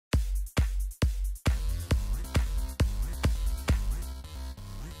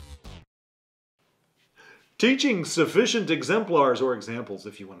Teaching sufficient exemplars, or examples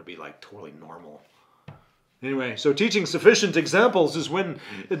if you want to be like totally normal. Anyway, so teaching sufficient examples is when,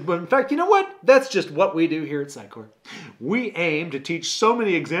 in fact, you know what? That's just what we do here at PsychCore. We aim to teach so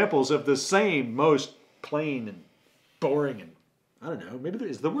many examples of the same most plain and boring and, I don't know, maybe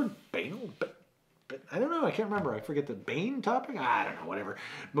is the word banal? But I don't know, I can't remember. I forget the Bane topic? I don't know, whatever.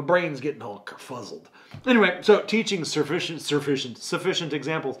 My brain's getting all fuzzled. Anyway, so teaching sufficient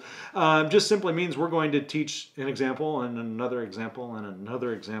examples just simply means we're going to teach an example and another example and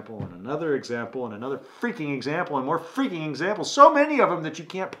another example and another example and another freaking example and more freaking examples. So many of them that you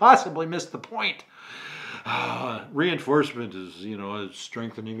can't possibly miss the point. Reinforcement is, you know,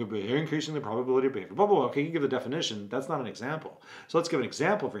 strengthening of behavior, increasing the probability of behavior. Blah, blah, blah. Okay, you give the definition. That's not an example. So let's give an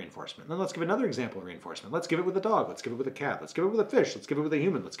example of reinforcement. Then let's give another example of reinforcement. Let's give it with a dog. Let's give it with a cat. Let's give it with a fish. Let's give it with a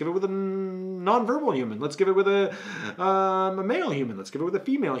human. Let's give it with a nonverbal human. Let's give it with a male human. Let's give it with a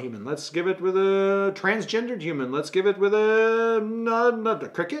female human. Let's give it with a transgendered human. Let's give it with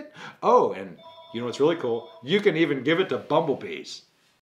a cricket. Oh, and you know what's really cool? You can even give it to bumblebees.